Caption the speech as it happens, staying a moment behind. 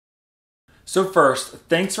So first,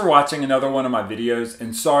 thanks for watching another one of my videos,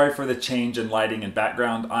 and sorry for the change in lighting and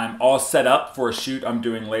background. I'm all set up for a shoot I'm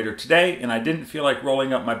doing later today, and I didn't feel like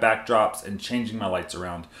rolling up my backdrops and changing my lights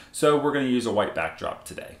around, so we're going to use a white backdrop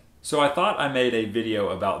today. So I thought I made a video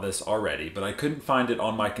about this already, but I couldn't find it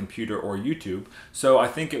on my computer or YouTube, so I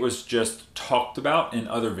think it was just talked about in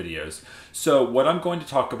other videos. So what I'm going to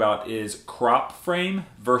talk about is crop frame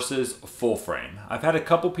versus full frame. I've had a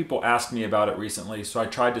couple people ask me about it recently, so I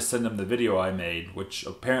tried to send them the video I made, which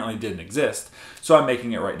apparently didn't exist, so I'm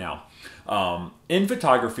making it right now. In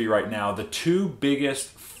photography right now, the two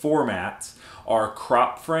biggest formats are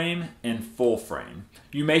crop frame and full frame.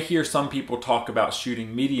 You may hear some people talk about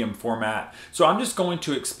shooting medium format, so I'm just going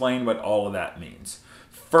to explain what all of that means.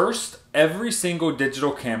 First, every single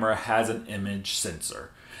digital camera has an image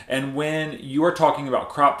sensor. And when you are talking about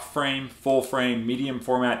crop frame, full frame, medium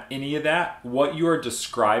format, any of that, what you are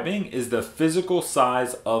describing is the physical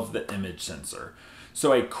size of the image sensor.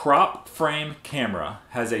 So a crop frame camera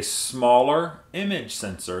has a smaller image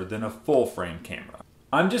sensor than a full frame camera.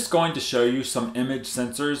 I'm just going to show you some image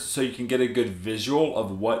sensors so you can get a good visual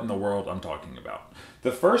of what in the world I'm talking about.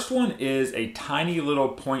 The first one is a tiny little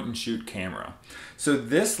point and shoot camera. So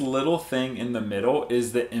this little thing in the middle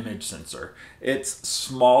is the image sensor. It's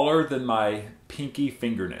smaller than my pinky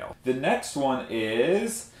fingernail. The next one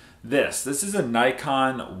is this. This is a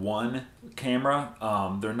Nikon 1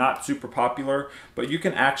 camera. They're not super popular, but you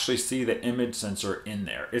can actually see the image sensor in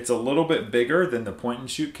there. It's a little bit bigger than the point and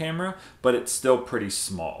shoot camera, but it's still pretty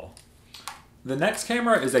small. The next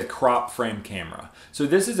camera is a crop frame camera. So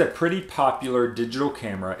this is a pretty popular digital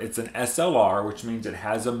camera. It's an SLR, which means it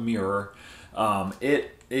has a mirror.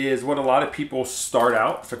 It is what a lot of people start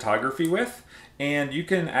out photography with, and you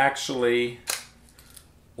can actually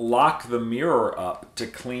lock the mirror up to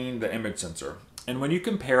clean the image sensor. And when you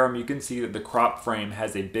compare them, you can see that the crop frame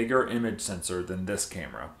has a bigger image sensor than this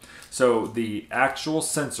camera. So the actual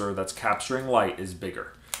sensor that's capturing light is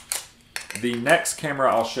bigger. The next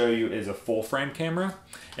camera I'll show you is a full frame camera.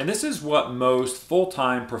 And this is what most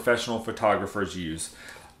full-time professional photographers use.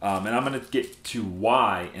 And I'm going to get to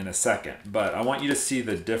why in a second, but I want you to see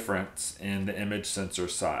the difference in the image sensor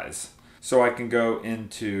size. So I can go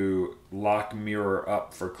into lock mirror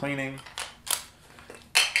up for cleaning,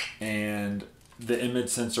 and the image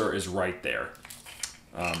sensor is right there.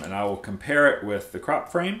 And I will compare it with the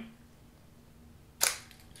crop frame.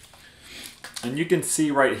 And you can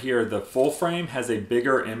see right here, the full frame has a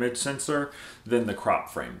bigger image sensor than the crop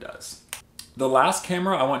frame does. The last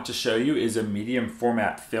camera I want to show you is a medium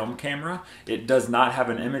format film camera. It does not have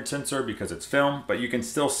an image sensor because it's film, but you can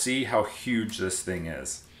still see how huge this thing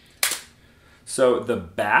is. So the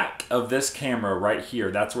back of this camera right here,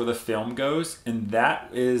 that's where the film goes, and that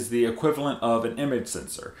is the equivalent of an image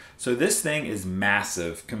sensor. So this thing is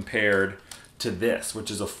massive compared to this, which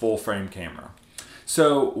is a full frame camera.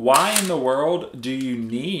 So why in the world do you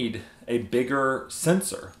need a bigger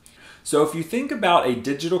sensor? So if you think about a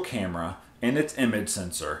digital camera and its image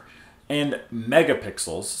sensor and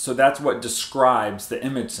megapixels, so that's what describes the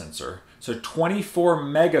image sensor. So 24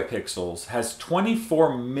 megapixels has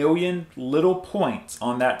 24 million little points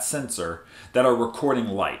on that sensor that are recording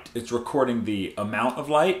light. It's recording the amount of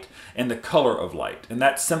light and the color of light. And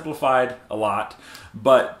that's simplified a lot,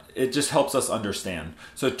 but it just helps us understand.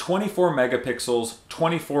 So 24 megapixels,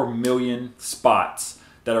 24 million spots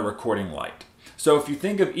that are recording light. So if you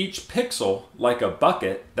think of each pixel like a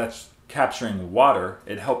bucket that's capturing water,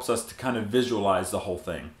 it helps us to kind of visualize the whole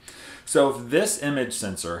thing. So if this image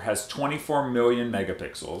sensor has 24 million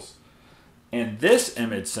megapixels and this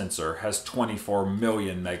image sensor has 24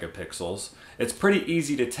 million megapixels, it's pretty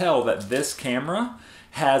easy to tell that this camera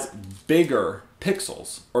has bigger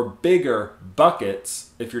pixels or bigger buckets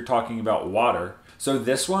if you're talking about water. So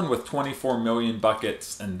this one with 24 million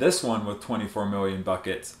buckets and this one with 24 million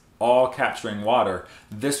buckets, all capturing water,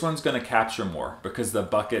 this one's going to capture more because the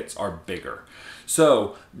buckets are bigger.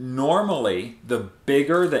 So normally, the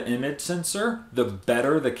bigger the image sensor, the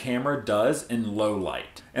better the camera does in low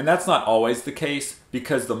light. And that's not always the case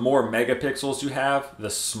because the more megapixels you have, the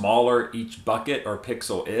smaller each bucket or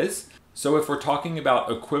pixel is. So if we're talking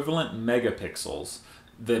about equivalent megapixels,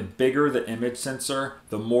 the bigger the image sensor,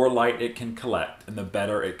 the more light it can collect and the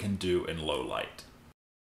better it can do in low light.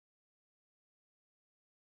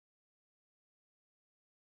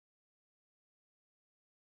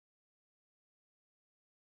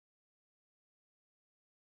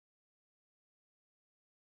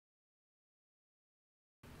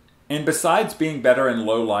 And besides being better in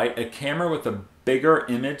low light, a camera with a bigger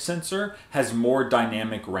image sensor has more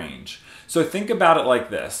dynamic range. So think about it like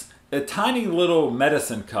this. A tiny little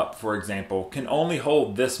medicine cup, for example, can only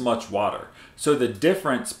hold this much water. So the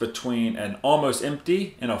difference between an almost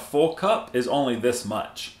empty and a full cup is only this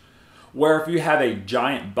much. Where if you have a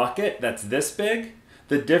giant bucket that's this big,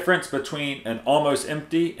 the difference between an almost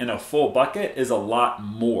empty and a full bucket is a lot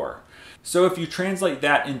more. So if you translate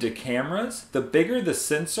that into cameras, the bigger the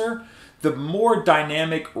sensor, the more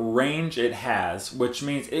dynamic range it has, which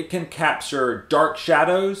means it can capture dark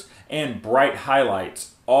shadows and bright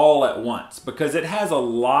highlights all at once because it has a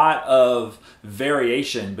lot of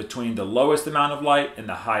variation between the lowest amount of light and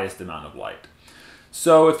the highest amount of light.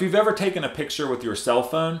 So if you've ever taken a picture with your cell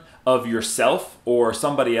phone of yourself or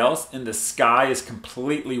somebody else and the sky is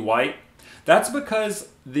completely white, that's because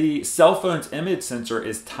the cell phone's image sensor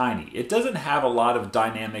is tiny. It doesn't have a lot of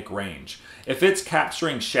dynamic range. If it's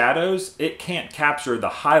capturing shadows, it can't capture the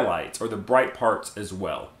highlights or the bright parts as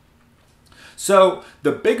well. So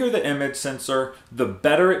the bigger the image sensor, the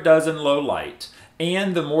better it does in low light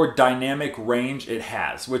and the more dynamic range it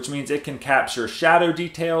has, which means it can capture shadow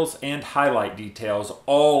details and highlight details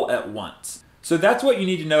all at once. So that's what you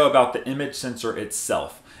need to know about the image sensor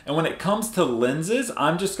itself. And when it comes to lenses,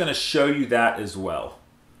 I'm just going to show you that as well.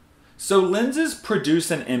 So lenses produce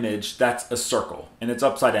an image that's a circle and it's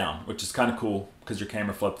upside down, which is kind of cool because your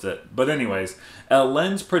camera flips it. But anyways, a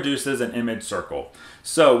lens produces an image circle.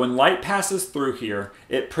 So when light passes through here,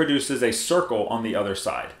 it produces a circle on the other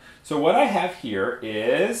side. So what I have here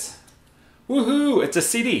is, woohoo, it's a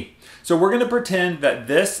CD. So we're going to pretend that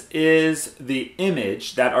this is the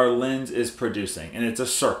image that our lens is producing and it's a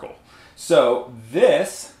circle. So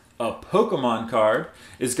this, a Pokemon card,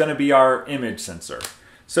 is going to be our image sensor.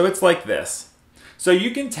 So it's like this. So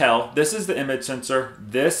you can tell this is the image sensor,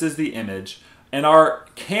 this is the image, and our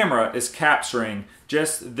camera is capturing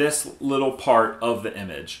just this little part of the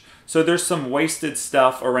image. So there's some wasted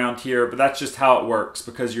stuff around here, but that's just how it works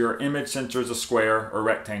because your image sensor is a square or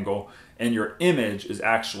rectangle and your image is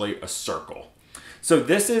actually a circle. So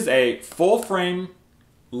this is a full frame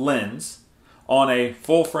lens on a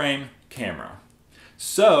full frame camera.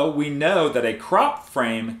 So we know that a crop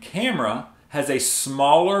frame camera has a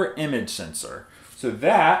smaller image sensor. So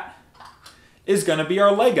that is going to be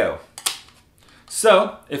our Lego.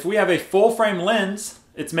 So if we have a full frame lens,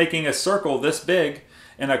 it's making a circle this big,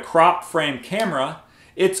 and a crop frame camera,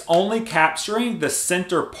 it's only capturing the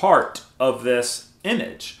center part of this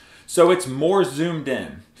image. So it's more zoomed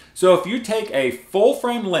in. So if you take a full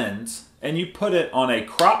frame lens and you put it on a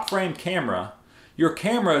crop frame camera, your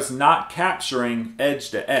camera is not capturing edge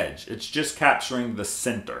to edge. It's just capturing the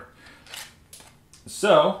center.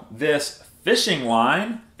 So this fishing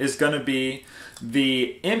line is going to be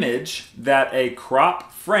the image that a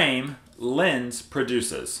crop frame lens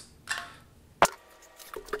produces.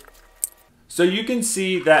 So you can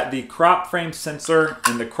see that the crop frame sensor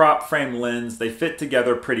and the crop frame lens, they fit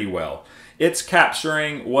together pretty well. It's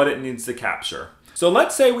capturing what it needs to capture. So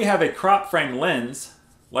let's say we have a crop frame lens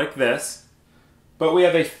like this, but we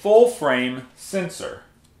have a full frame sensor.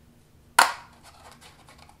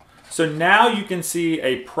 So now you can see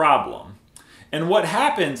a problem. And what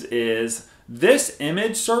happens is this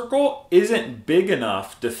image circle isn't big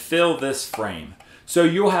enough to fill this frame. So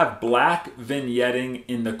you'll have black vignetting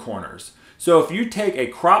in the corners. So if you take a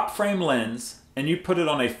crop frame lens and you put it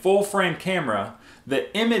on a full frame camera,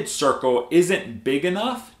 the image circle isn't big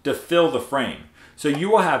enough to fill the frame. So you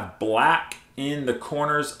will have black in the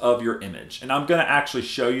corners of your image. And I'm going to actually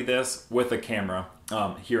show you this with a camera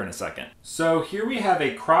here in a second. So here we have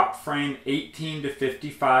a crop frame 18 to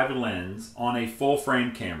 55 lens on a full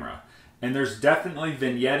frame camera. And there's definitely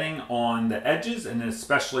vignetting on the edges and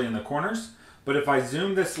especially in the corners. But if I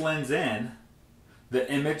zoom this lens in, the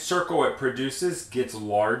image circle it produces gets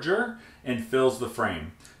larger and fills the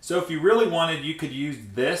frame. So if you really wanted, you could use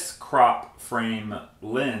this crop frame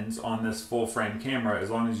lens on this full frame camera as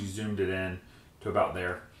long as you zoomed it in to about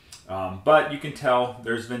there. But you can tell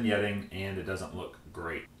there's vignetting and it doesn't look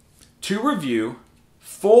great. To review,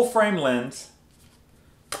 full frame lens,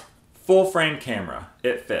 full frame camera,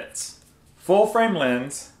 it fits. Full frame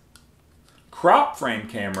lens, crop frame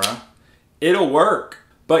camera, it'll work.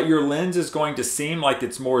 But your lens is going to seem like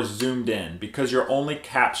it's more zoomed in because you're only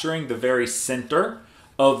capturing the very center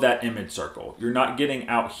of that image circle. You're not getting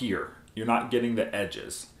out here. You're not getting the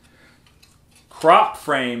edges. Crop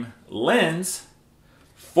frame lens,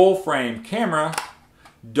 full frame camera,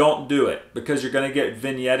 don't do it because you're going to get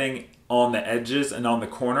vignetting on the edges and on the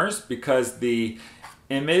corners because the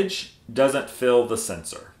image doesn't fill the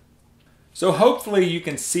sensor. So hopefully you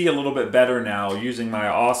can see a little bit better now using my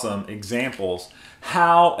awesome examples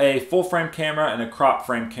how a full frame camera and a crop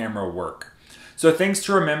frame camera work. So things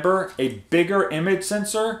to remember, a bigger image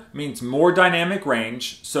sensor means more dynamic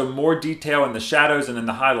range, so more detail in the shadows and in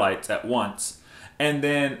the highlights at once, and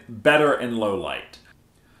then better in low light.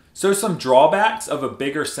 So some drawbacks of a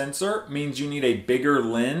bigger sensor means you need a bigger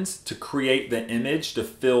lens to create the image to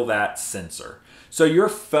fill that sensor. So your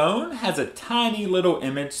phone has a tiny little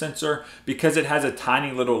image sensor because it has a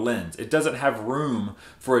tiny little lens. It doesn't have room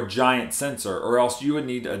for a giant sensor, or else you would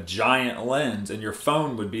need a giant lens and your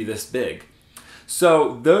phone would be this big.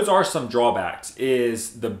 So those are some drawbacks,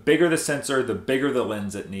 is the bigger the sensor, the bigger the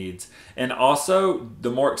lens it needs. And also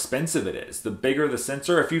the more expensive it is. The bigger the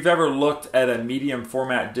sensor, if you've ever looked at a medium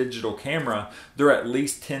format digital camera, they're at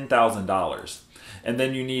least $10,000. And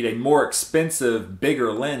then you need a more expensive,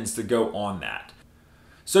 bigger lens to go on that.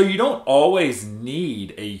 So you don't always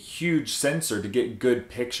need a huge sensor to get good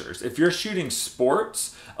pictures. If you're shooting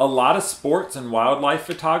sports, a lot of sports and wildlife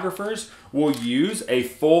photographers will use a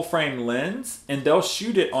full frame lens and they'll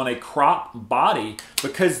shoot it on a crop body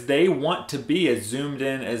because they want to be as zoomed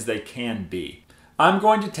in as they can be. I'm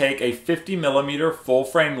going to take a 50mm full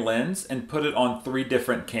frame lens and put it on 3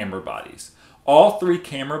 different camera bodies. All 3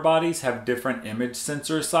 camera bodies have different image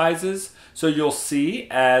sensor sizes, so you'll see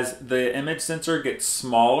as the image sensor gets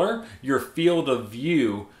smaller, your field of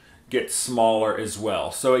view gets smaller as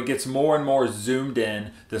well. So it gets more and more zoomed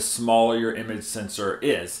in the smaller your image sensor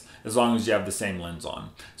is, as long as you have the same lens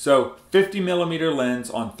on. So 50mm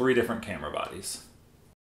lens on 3 different camera bodies.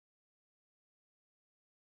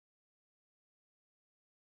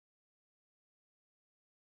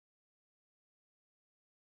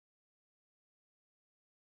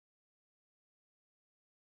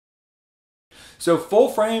 So full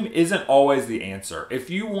frame isn't always the answer. If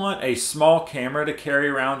you want a small camera to carry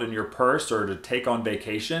around in your purse or to take on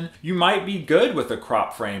vacation, you might be good with a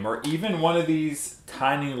crop frame or even one of these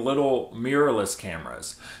tiny little mirrorless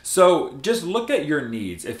cameras. So just look at your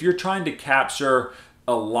needs. If you're trying to capture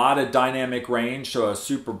a lot of dynamic range, so a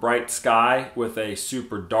super bright sky with a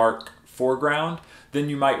super dark foreground, then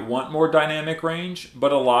you might want more dynamic range,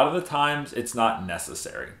 but a lot of the times it's not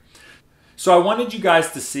necessary. So I wanted you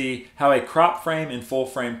guys to see how a crop frame and full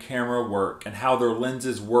frame camera work and how their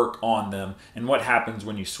lenses work on them and what happens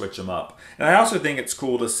when you switch them up. And I also think it's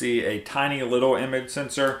cool to see a tiny little image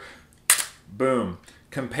sensor, boom,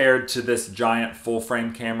 compared to this giant full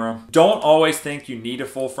frame camera. Don't always think you need a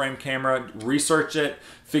full frame camera. Research it,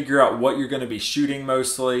 figure out what you're going to be shooting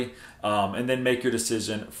mostly, and then make your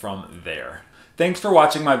decision from there. Thanks for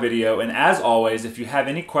watching my video, and as always, if you have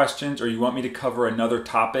any questions or you want me to cover another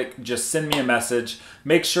topic, just send me a message.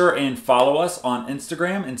 Make sure and follow us on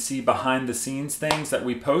Instagram and see behind the scenes things that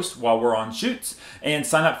we post while we're on shoots, and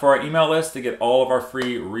sign up for our email list to get all of our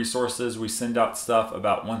free resources. We send out stuff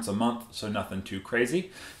about once a month, so nothing too crazy.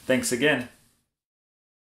 Thanks again.